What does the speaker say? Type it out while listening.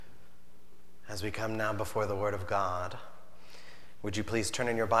As we come now before the Word of God, would you please turn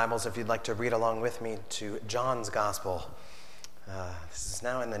in your Bibles, if you'd like to read along with me, to John's Gospel. This is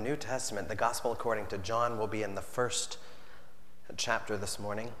now in the New Testament. The Gospel according to John will be in the first chapter this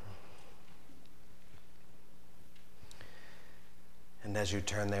morning. And as you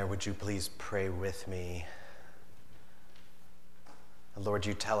turn there, would you please pray with me? Lord,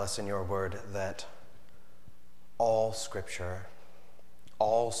 you tell us in your word that all Scripture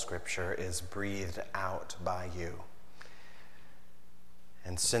is breathed out by you.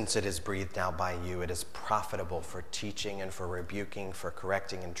 And since it is breathed out by you, it is profitable for teaching and for rebuking, for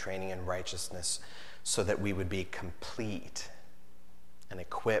correcting and training in righteousness, so that we would be complete and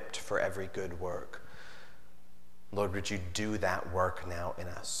equipped for every good work. Lord, would you do that work now in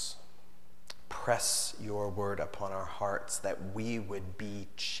us? Press your word upon our hearts that we would be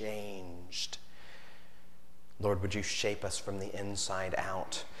changed. Lord, would you shape us from the inside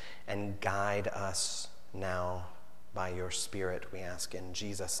out and guide us now by your Spirit, we ask in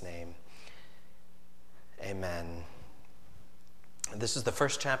Jesus' name. Amen. This is the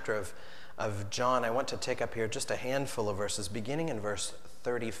first chapter of John. I want to take up here just a handful of verses, beginning in verse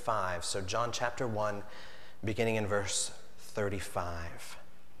 35. So John chapter 1, beginning in verse 35.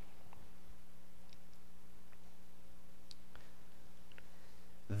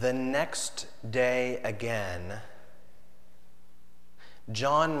 The next day again,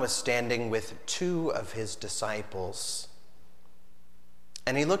 John was standing with two of his disciples,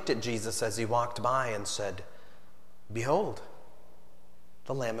 and he looked at Jesus as he walked by and said, "Behold,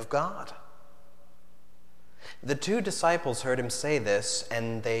 the Lamb of God." The two disciples heard him say this,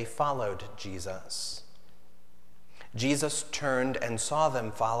 and they followed Jesus. Jesus turned and saw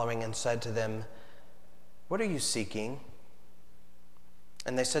them following and said to them, "What are you seeking?"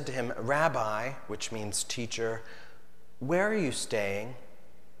 And they said to him, "Rabbi," which means teacher, "where are you staying?"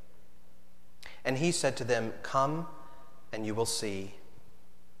 And he said to them, "Come and you will see."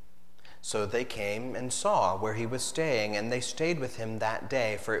 So they came and saw where he was staying, and they stayed with him that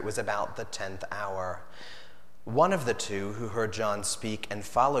day, for it was about the 10th hour. One of the two who heard John speak and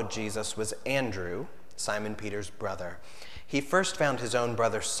followed Jesus was Andrew, Simon Peter's brother. He first found his own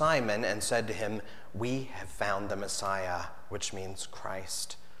brother Simon and said to him, "We have found the Messiah," which means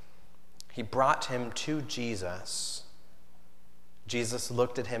Christ. He brought him to Jesus. Jesus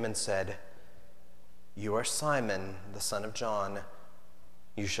looked at him and said, "You are Simon, the son of John.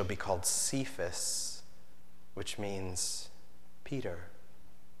 You shall be called Cephas," which means Peter.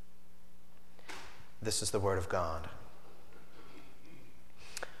 This is the word of God.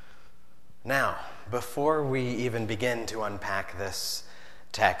 Now, before we even begin to unpack this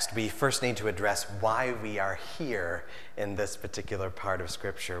text, we first need to address why we are here in this particular part of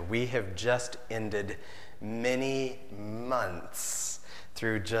Scripture. We have just ended many months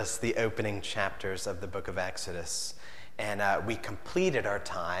through just the opening chapters of the book of Exodus. And we completed our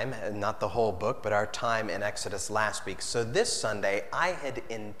time, not the whole book, but our time in Exodus last week. So this Sunday, I had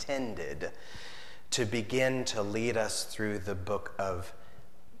intended to begin to lead us through the book of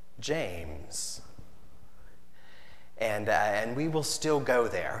James. And we will still go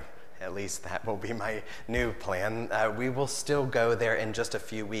there. At least that will be my new plan. We will still go there in just a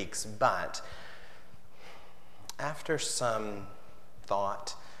few weeks. But after some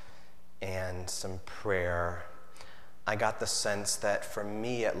thought and some prayer, I got the sense that for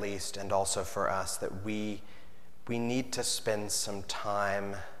me at least, and also for us, that we need to spend some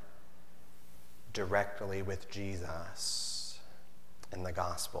time directly with Jesus in the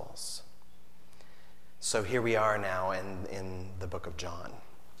Gospels. So here we are now in the book of John.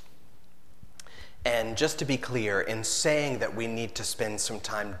 And just to be clear, in saying that we need to spend some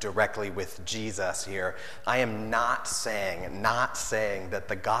time directly with Jesus here, I am not saying that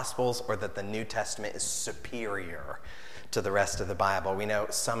the Gospels or that the New Testament is superior to the rest of the Bible. We know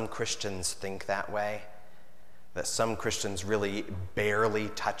some Christians think that way, that some Christians really barely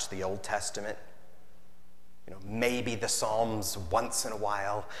touch the Old Testament. Maybe the Psalms once in a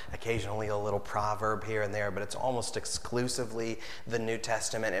while, occasionally a little proverb here and there, but it's almost exclusively the New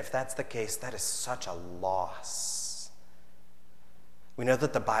Testament. If that's the case, that is such a loss. We know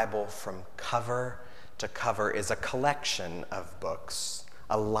that the Bible from cover to cover is a collection of books,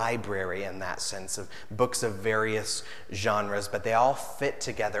 a library in that sense, of books of various genres, but they all fit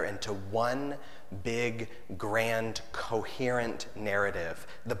together into one big, grand, coherent narrative.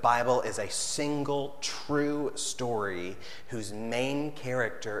 The Bible is a single, true story whose main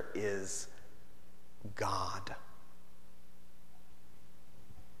character is God.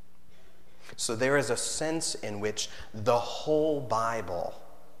 So there is a sense in which the whole Bible,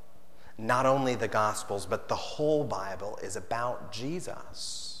 not only the Gospels, but the whole Bible is about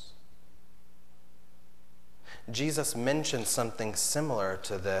Jesus. Jesus mentions something similar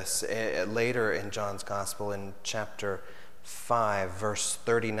to this later in John's Gospel in chapter 5, verse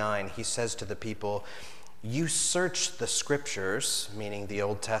 39. He says to the people, "You search the Scriptures," meaning the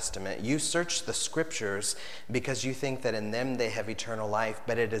Old Testament. "You search the Scriptures because you think that in them they have eternal life,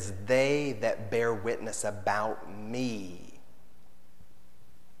 but it is they that bear witness about me."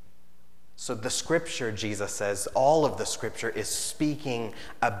 So the Scripture, Jesus says, all of the Scripture is speaking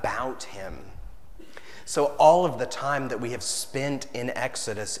about him. So all of the time that we have spent in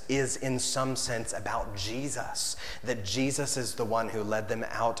Exodus is in some sense about Jesus, that Jesus is the one who led them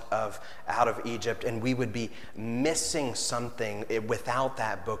out of Egypt, and we would be missing something without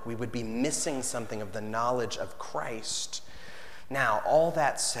that book. We would be missing something of the knowledge of Christ. Now, all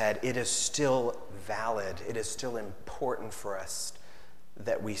that said, it is still valid. It is still important for us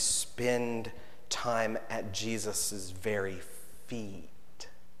that we spend time at Jesus' very feet.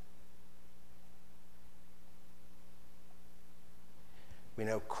 We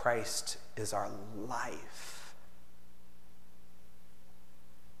know Christ is our life.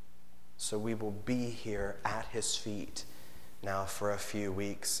 So we will be here at his feet now for a few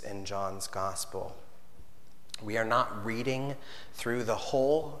weeks in John's Gospel. We are not reading through the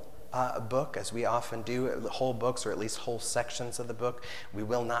whole book, as we often do, whole books or at least whole sections of the book. We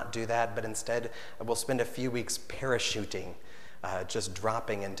will not do that, but instead we'll spend a few weeks parachuting, just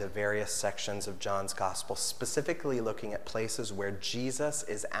dropping into various sections of John's Gospel, specifically looking at places where Jesus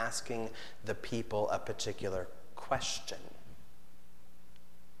is asking the people a particular question.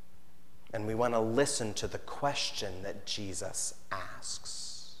 And we want to listen to the question that Jesus asks.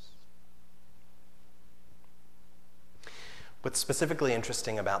 What's specifically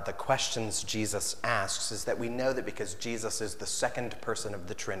interesting about the questions Jesus asks is that we know that because Jesus is the second person of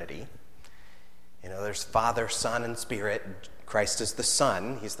the Trinity, there's Father, Son, and Spirit. Christ is the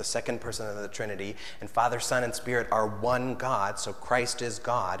Son. He's the second person of the Trinity. And Father, Son, and Spirit are one God, so Christ is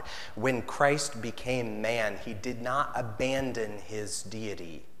God. When Christ became man, he did not abandon his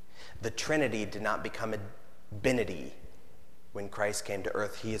deity. The Trinity did not become a binity when Christ came to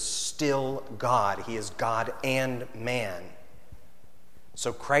earth. He is still God. He is God and man.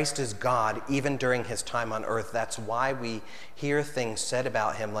 So Christ is God even during his time on earth. That's why we hear things said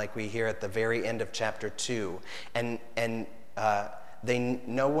about him like we hear at the very end of chapter 2.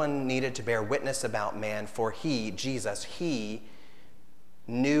 No one needed to bear witness about man, for he, Jesus, he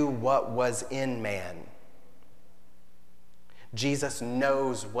knew what was in man. Jesus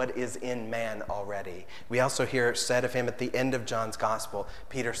knows what is in man already. We also hear it said of him at the end of John's Gospel.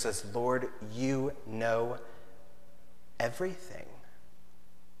 Peter says, "Lord, you know everything."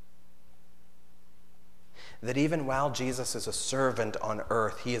 That even while Jesus is a servant on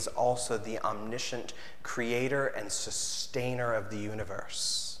earth, he is also the omniscient creator and sustainer of the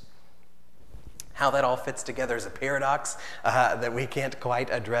universe. How that all fits together is a paradox that we can't quite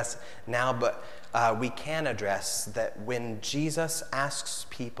address now, but we can address that when Jesus asks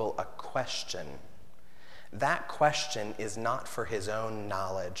people a question, that question is not for his own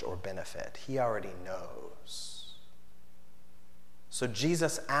knowledge or benefit. He already knows. So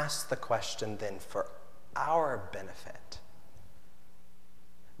Jesus asks the question then for our benefit.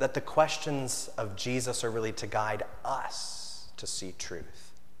 That the questions of Jesus are really to guide us to see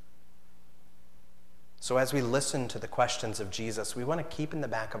truth. So as we listen to the questions of Jesus, we want to keep in the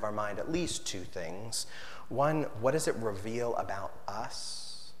back of our mind at least two things. One, what does it reveal about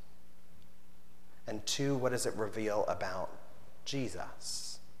us? And two, what does it reveal about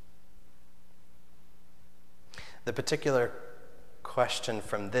Jesus? The particular question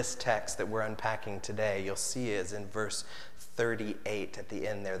from this text that we're unpacking today, you'll see is in verse 38 at the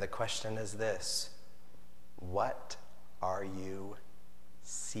end there. The question is this: what are you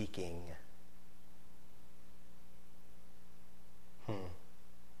seeking?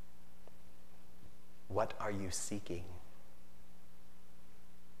 What are you seeking?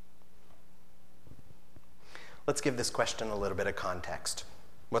 Let's give this question a little bit of context.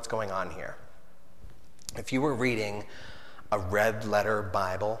 What's going on here? If you were reading a red letter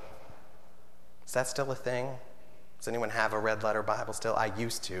Bible, is that still a thing? Does anyone have a red letter Bible still? I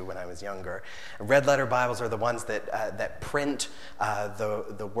used to when I was younger. Red letter Bibles are the ones that print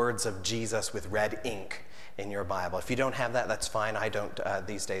the words of Jesus with red ink in your Bible. If you don't have that, that's fine. I don't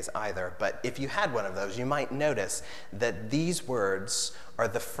these days either. But if you had one of those, you might notice that these words are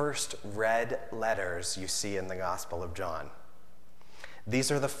the first red letters you see in the Gospel of John.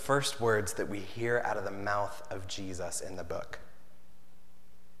 These are the first words that we hear out of the mouth of Jesus in the book.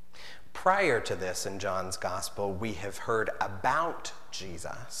 Prior to this in John's Gospel, we have heard about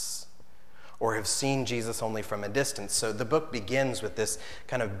Jesus or have seen Jesus only from a distance. So the book begins with this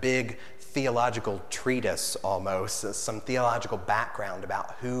kind of big theological treatise almost, some theological background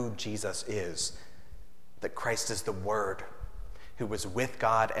about who Jesus is, that Christ is the Word who was with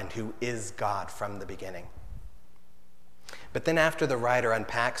God and who is God from the beginning. But then after the writer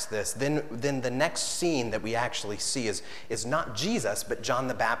unpacks this, then the next scene that we actually see is not Jesus, but John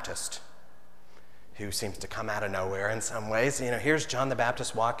the Baptist, who seems to come out of nowhere in some ways. Here's John the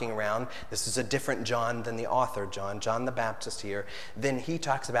Baptist walking around. This is a different John than the author John the Baptist here. Then he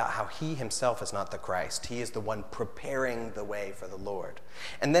talks about how he himself is not the Christ. He is the one preparing the way for the Lord.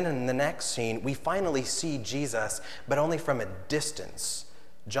 And then in the next scene, we finally see Jesus, but only from a distance.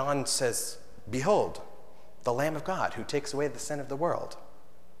 John says, "Behold, the Lamb of God who takes away the sin of the world."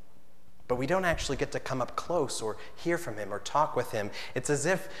 But we don't actually get to come up close or hear from him or talk with him. It's as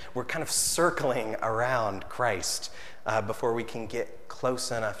if we're kind of circling around Christ before we can get close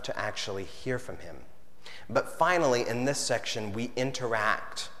enough to actually hear from him. But finally, in this section, we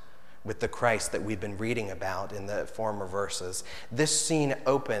interact with the Christ that we've been reading about in the former verses. This scene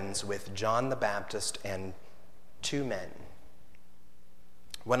opens with John the Baptist and two men.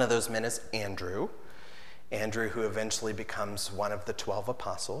 One of those men is Andrew, who eventually becomes one of the 12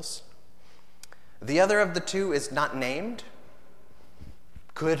 apostles. The other of the two is not named.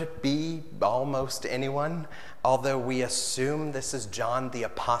 Could be almost anyone, although we assume this is John the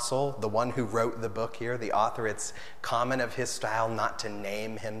Apostle, the one who wrote the book here, the author. It's common of his style not to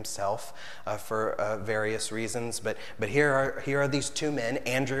name himself for various reasons. But here are these two men,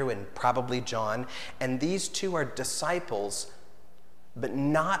 Andrew and probably John, and these two are disciples, but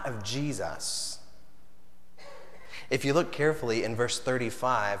not of Jesus. If you look carefully in verse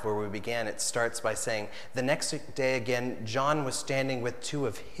 35, where we began, it starts by saying, "The next day again, John was standing with two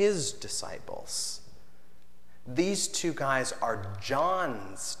of his disciples." These two guys are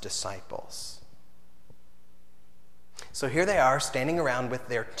John's disciples. So here they are standing around with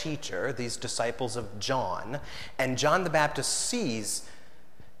their teacher, these disciples of John, and John the Baptist sees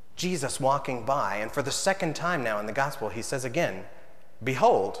Jesus walking by, and for the second time now in the gospel, he says again,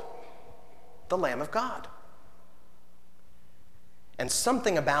 "Behold, the Lamb of God." And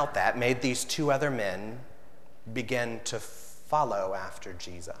something about that made these two other men begin to follow after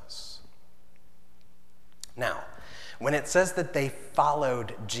Jesus. Now, when it says that they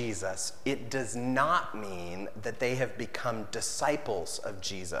followed Jesus, it does not mean that they have become disciples of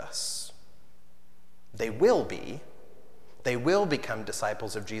Jesus. They will be. They will become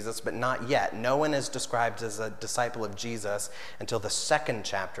disciples of Jesus, but not yet. No one is described as a disciple of Jesus until the second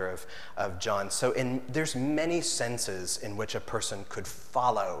chapter of John. So there's many senses in which a person could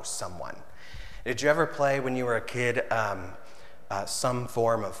follow someone. Did you ever play, when you were a kid, some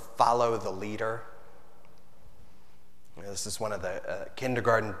form of follow the leader? This is one of the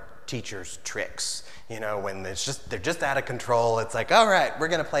kindergarten teachers' tricks, when they're just out of control. It's like, all right, we're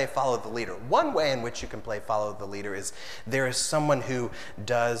going to play follow the leader. One way in which you can play follow the leader is there is someone who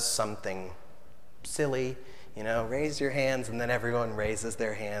does something silly, raise your hands, and then everyone raises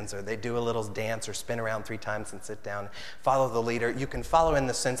their hands, or they do a little dance or spin around 3 times and sit down. Follow the leader. You can follow in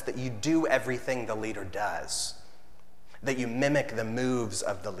the sense that you do everything the leader does, that you mimic the moves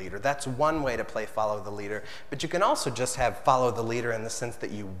of the leader. That's one way to play follow the leader. But you can also just have follow the leader in the sense that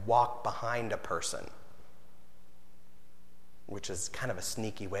you walk behind a person, which is kind of a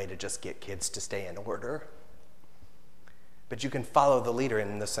sneaky way to just get kids to stay in order. But you can follow the leader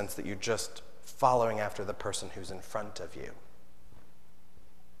in the sense that you're just following after the person who's in front of you.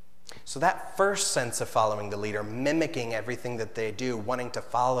 So that first sense of following the leader, mimicking everything that they do, wanting to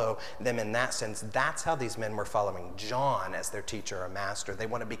follow them in that sense, that's how these men were following John as their teacher or master. They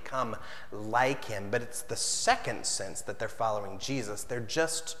want to become like him. But it's the second sense that they're following Jesus. They're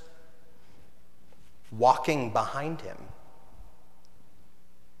just walking behind him.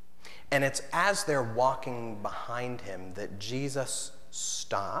 And it's as they're walking behind him that Jesus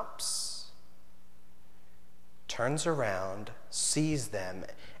stops, turns around, sees them,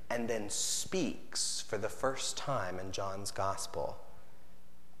 and then speaks for the first time in John's gospel,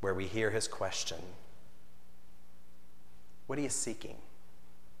 where we hear his question, "What are you seeking?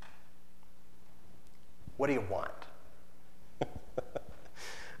 What do you want?"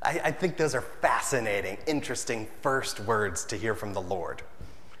 I think those are fascinating, interesting first words to hear from the Lord.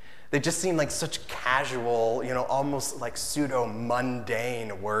 They just seem like such casual, almost like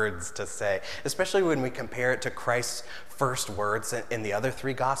pseudo-mundane words to say, especially when we compare it to Christ's first words in the other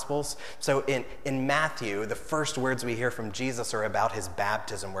 3 Gospels. So in Matthew, the first words we hear from Jesus are about his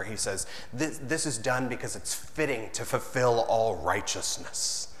baptism, where he says, this is done because it's fitting to fulfill all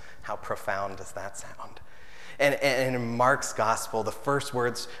righteousness. How profound does that sound? And in Mark's gospel, the first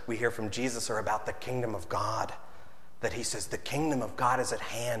words we hear from Jesus are about the kingdom of God. That he says, the kingdom of God is at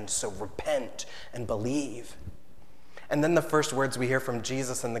hand, so repent and believe. And then the first words we hear from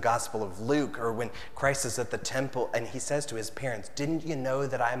Jesus in the Gospel of Luke are when Christ is at the temple and he says to his parents, didn't you know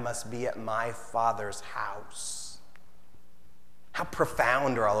that I must be at my Father's house? How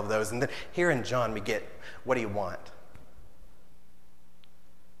profound are all of those? And then here in John we get, what do you want?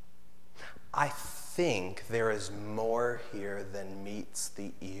 I think there is more here than meets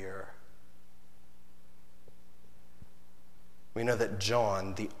the ear. We know that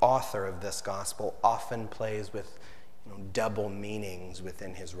John, the author of this gospel, often plays with double meanings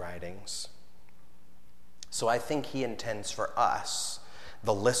within his writings. So I think he intends for us,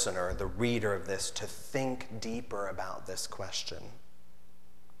 the listener, the reader of this, to think deeper about this question.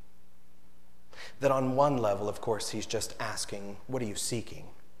 That on one level, of course, he's just asking, what are you seeking?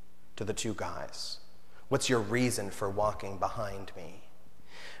 To the two guys. What's your reason for walking behind me?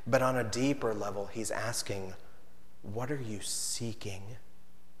 But on a deeper level, he's asking, what are you seeking?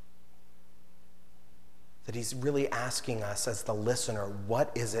 That he's really asking us as the listener,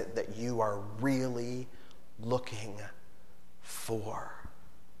 what is it that you are really looking for?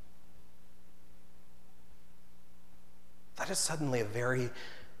 That is suddenly a very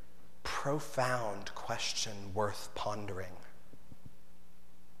profound question worth pondering.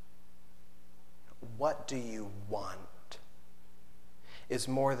 What do you want? Is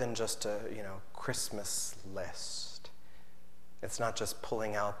more than just a, Christmas list. It's not just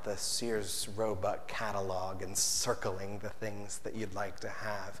pulling out the Sears Roebuck catalog and circling the things that you'd like to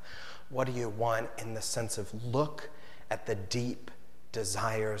have. What do you want in the sense of look at the deep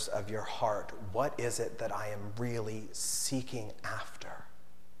desires of your heart? What is it that I am really seeking after?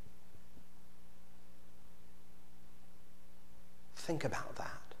 Think about that.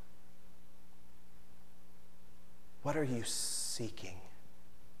 What are you seeking?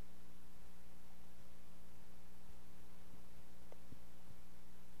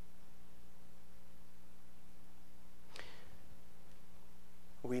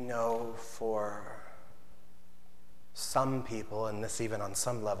 We know for some people, and this even on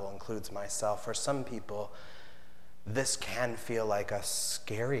some level includes myself, for some people, this can feel like a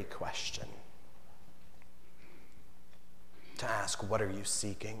scary question. To ask, what are you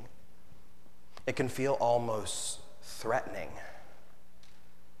seeking? It can feel almost threatening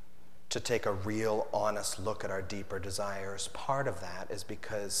to take a real, honest look at our deeper desires. Part of that is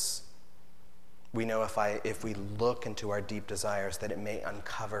because we know if we look into our deep desires that it may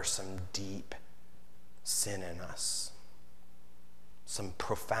uncover some deep sin in us, some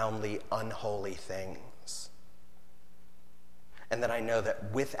profoundly unholy things. And that I know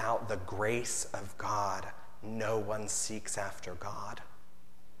that without the grace of God, no one seeks after God.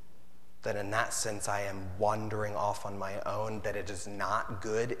 That in that sense I am wandering off on my own, that it is not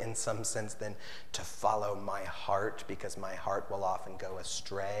good in some sense then to follow my heart, because my heart will often go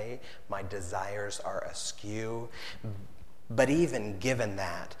astray. My desires are askew. But even given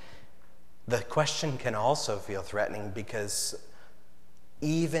that, the question can also feel threatening because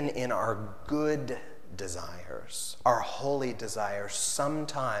even in our good desires, our holy desires,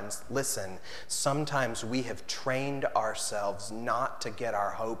 sometimes we have trained ourselves not to get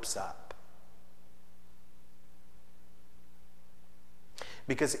our hopes up.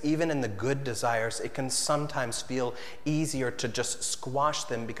 Because even in the good desires, it can sometimes feel easier to just squash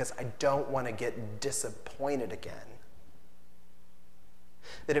them because I don't want to get disappointed again.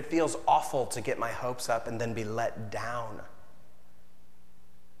 That it feels awful to get my hopes up and then be let down.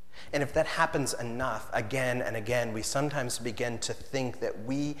 And if that happens enough, again and again, we sometimes begin to think that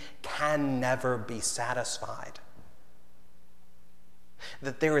we can never be satisfied.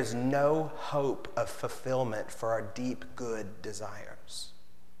 That there is no hope of fulfillment for our deep good desires.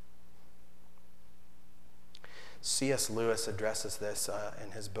 C.S. Lewis addresses this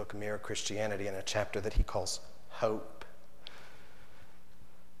in his book Mere Christianity in a chapter that he calls Hope.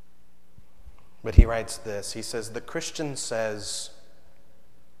 But he writes this, he says, the Christian says,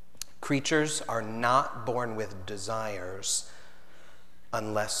 creatures are not born with desires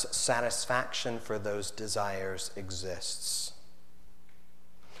unless satisfaction for those desires exists.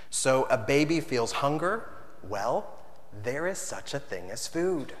 So a baby feels hunger, well, there is such a thing as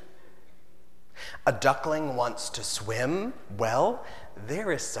food. A duckling wants to swim, well,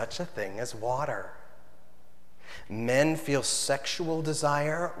 there is such a thing as water. Men feel sexual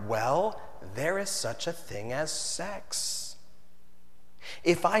desire, well, there is such a thing as sex.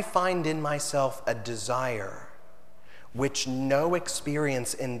 If I find in myself a desire which no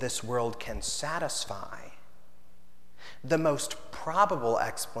experience in this world can satisfy, The most probable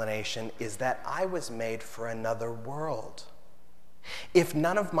explanation is that I was made for another world. If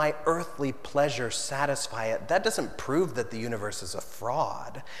none of my earthly pleasures satisfy it, that doesn't prove that the universe is a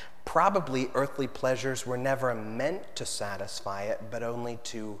fraud. Probably earthly pleasures were never meant to satisfy it, but only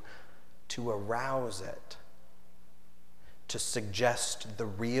to arouse it, to suggest the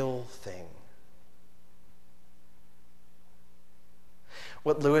real thing.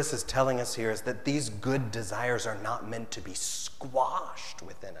 What Lewis is telling us here is that these good desires are not meant to be squashed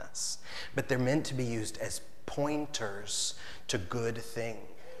within us, but they're meant to be used as pointers to good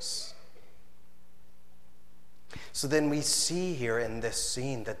things. So then we see here in this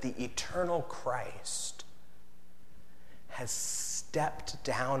scene that the eternal Christ has stepped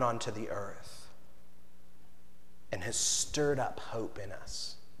down onto the earth and has stirred up hope in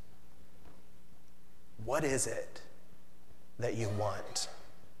us. What is it that you want?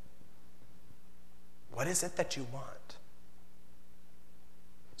 What is it that you want?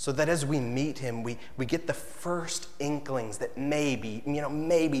 So that as we meet him, we get the first inklings that maybe,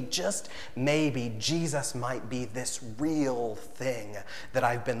 just maybe, Jesus might be this real thing that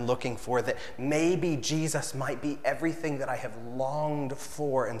I've been looking for, that maybe Jesus might be everything that I have longed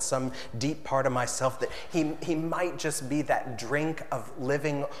for in some deep part of myself, that he might just be that drink of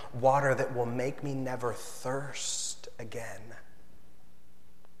living water that will make me never thirst again.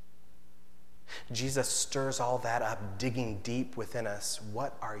 Jesus stirs all that up, digging deep within us.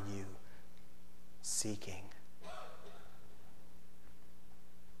 What are you seeking?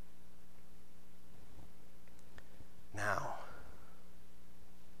 Now,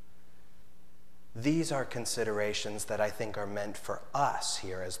 these are considerations that I think are meant for us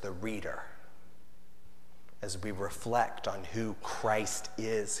here as the reader, as we reflect on who Christ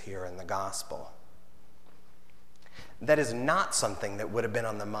is here in the gospel. That is not something that would have been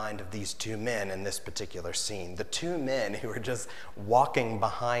on the mind of these two men in this particular scene. The two men who were just walking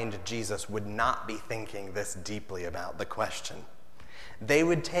behind Jesus would not be thinking this deeply about the question. They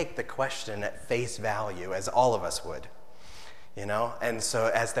would take the question at face value, as all of us would, And so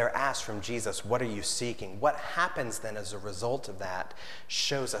as they're asked from Jesus, what are you seeking? What happens then as a result of that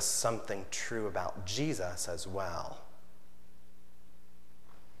shows us something true about Jesus as well.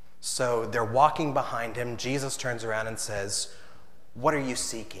 So they're walking behind him. Jesus turns around and says, what are you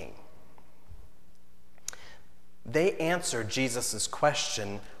seeking? They answer Jesus'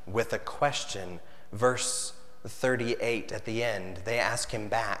 question with a question. Verse 38 at the end, they ask him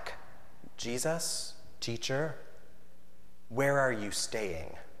back, Jesus, teacher, where are you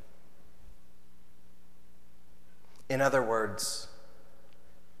staying? In other words,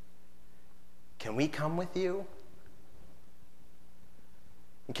 can we come with you?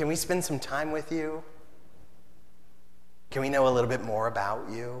 Can we spend some time with you? Can we know a little bit more about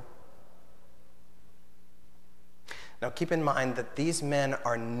you? Now keep in mind that these men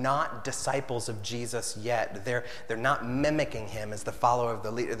are not disciples of Jesus yet. They're not mimicking him as the follower of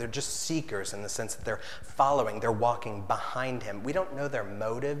the leader. They're just seekers in the sense that they're following, they're walking behind him. We don't know their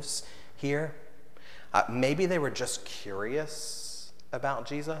motives here. Maybe they were just curious about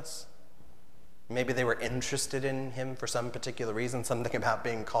Jesus. Maybe they were interested in him for some particular reason. Something about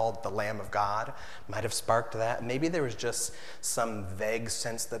being called the Lamb of God might have sparked that. Maybe there was just some vague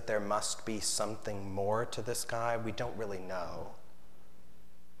sense that there must be something more to this guy. We don't really know.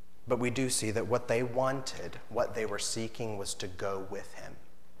 But we do see that what they wanted, what they were seeking, was to go with him.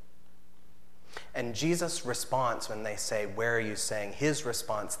 And Jesus' response when they say, where are you staying? His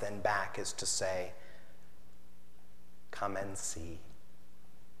response then back is to say, come and see.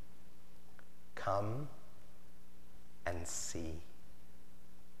 Come and see.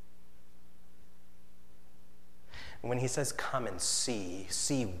 When he says come and see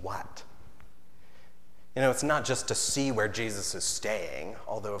what? It's not just to see where Jesus is staying,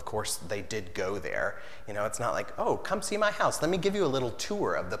 although of course they did go there. It's not like, oh, come see my house. Let me give you a little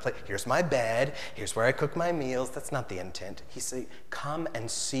tour of the place. Here's my bed. Here's where I cook my meals. That's not the intent. He said, come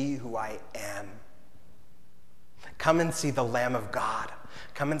and see who I am. Come and see the Lamb of God.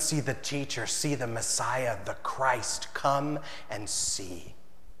 Come and see the teacher, see the Messiah, the Christ. Come and see.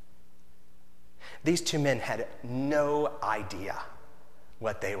 These two men had no idea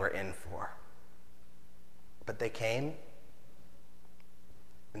what they were in for. But they came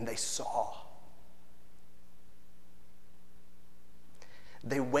and they saw.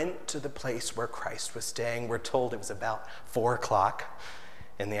 They went to the place where Christ was staying. We're told it was about 4:00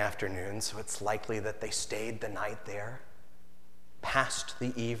 in the afternoon, so it's likely that they stayed the night there, passed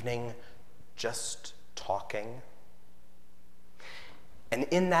the evening just talking. And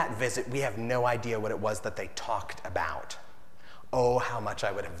in that visit, we have no idea what it was that they talked about. Oh, how much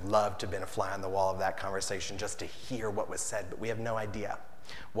I would have loved to have been a fly on the wall of that conversation just to hear what was said, but we have no idea.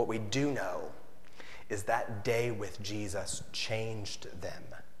 What we do know is that day with Jesus changed them.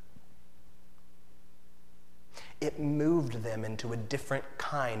 It moved them into a different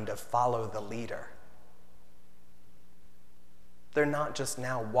kind of follow the leader. They're not just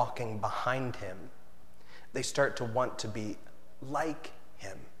now walking behind him. They start to want to be like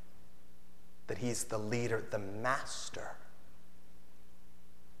him, that he's the leader, the master.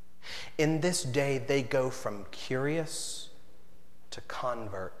 In this day, they go from curious to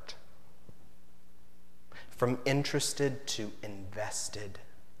convert, from interested to invested,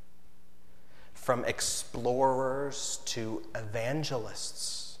 from explorers to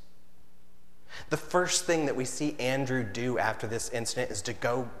evangelists. The first thing that we see Andrew do after this incident is to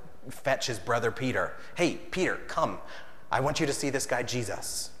go fetch his brother Peter. Hey, Peter, come. I want you to see this guy,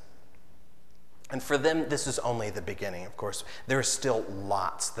 Jesus. And for them, this is only the beginning, of course. There are still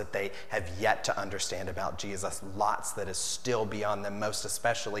lots that they have yet to understand about Jesus, lots that is still beyond them, most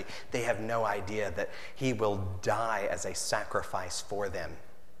especially they have no idea that he will die as a sacrifice for them,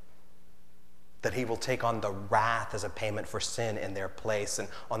 that he will take on the wrath as a payment for sin in their place, and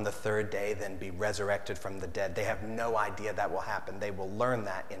on the third day then be resurrected from the dead. They have no idea that will happen. They will learn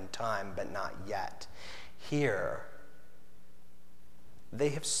that in time, but not yet. Here, they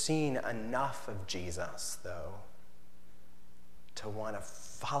have seen enough of Jesus, though, to want to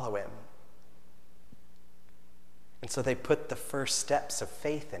follow him. And so they put the first steps of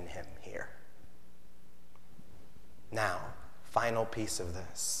faith in him here. Now, final piece of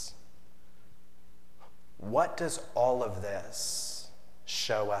this. What does all of this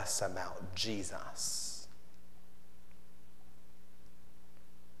show us about Jesus?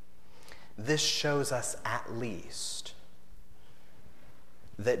 This shows us at least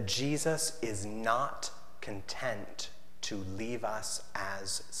that Jesus is not content to leave us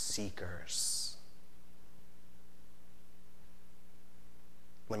as seekers.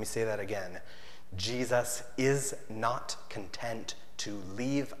 Let me say that again. Jesus is not content to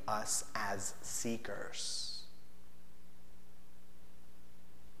leave us as seekers.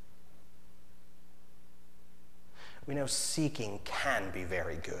 We know seeking can be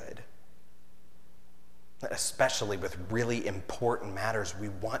very good. Especially with really important matters, we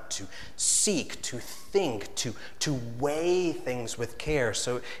want to seek, to think, to weigh things with care.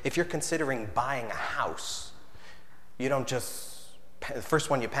 So if you're considering buying a house, you don't just, the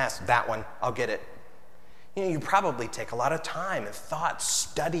first one you pass, that one, I'll get it. You probably take a lot of time and thought,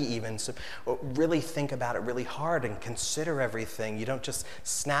 study even, so really think about it really hard and consider everything. You don't just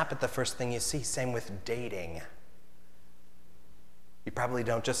snap at the first thing you see. Same with dating. You probably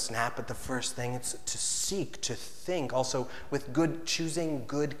don't just snap at the first thing. It's to seek, to think. Also with choosing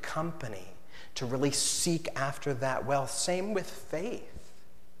good company, to really seek after that well. Same with faith.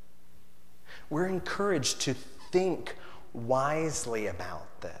 We're encouraged to think wisely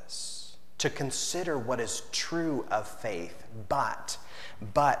about this, to consider what is true of faith, but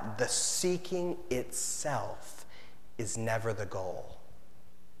the seeking itself is never the goal.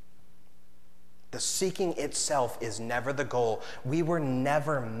 The seeking itself is never the goal. We were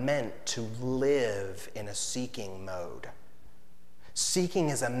never meant to live in a seeking mode. Seeking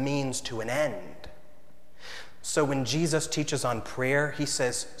is a means to an end. So when Jesus teaches on prayer, he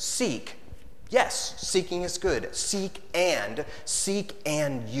says, seek. Yes, seeking is good. Seek and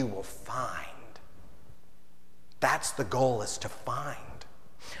you will find. That's the goal, is to find.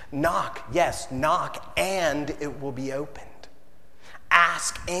 Knock, yes, knock and it will be opened.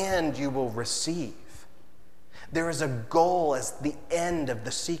 Ask and you will receive. There is a goal as the end of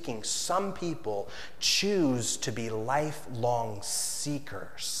the seeking. Some people choose to be lifelong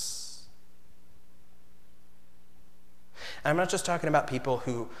seekers. And I'm not just talking about people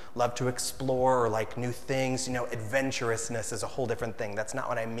who love to explore or like new things. Adventurousness is a whole different thing. That's not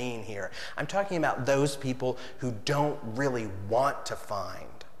what I mean here. I'm talking about those people who don't really want to find.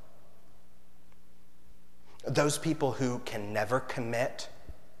 Those people who can never commit,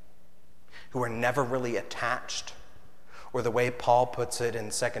 who are never really attached, or the way Paul puts it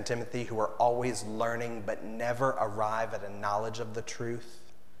in 2 Timothy, who are always learning but never arrive at a knowledge of the truth.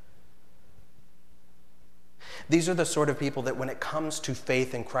 These are the sort of people that when it comes to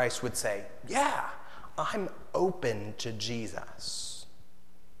faith in Christ would say, yeah, I'm open to Jesus.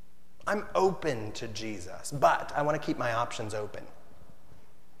 I'm open to Jesus, but I want to keep my options open.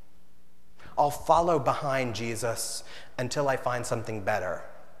 I'll follow behind Jesus until I find something better.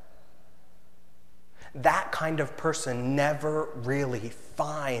 That kind of person never really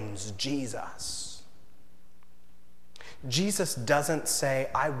finds Jesus. Jesus doesn't say,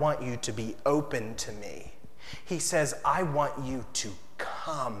 I want you to be open to me. He says, I want you to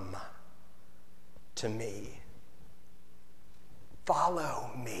come to me.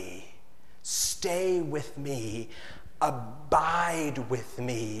 Follow me. Stay with me. Abide with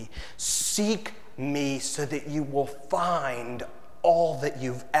me. Seek me so that you will find all that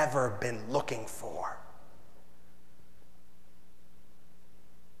you've ever been looking for.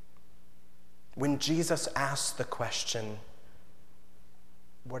 When Jesus asked the question,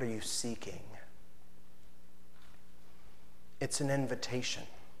 what are you seeking? It's an invitation.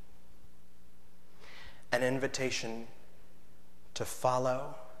 An invitation to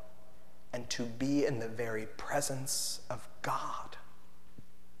follow and to be in the very presence of God.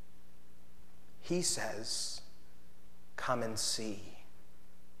 He says, come and see.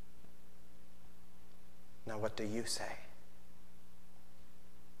 Now, what do you say?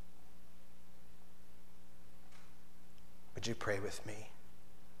 Would you pray with me?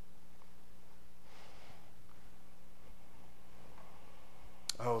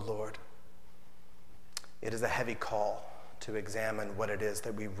 Oh, Lord, it is a heavy call to examine what it is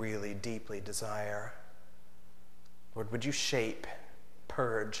that we really deeply desire. Lord, would you shape,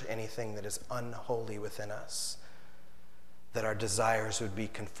 purge anything that is unholy within us, that our desires would be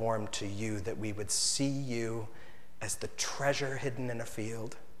conformed to you, that we would see you as the treasure hidden in a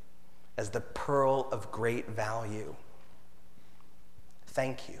field, as the pearl of great value.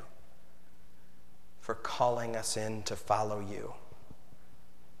 Thank you for calling us in to follow you.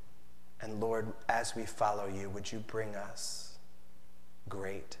 And Lord, as we follow you, would you bring us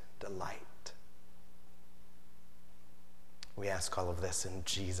great delight? We ask all of this in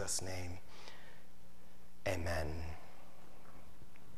Jesus' name. Amen.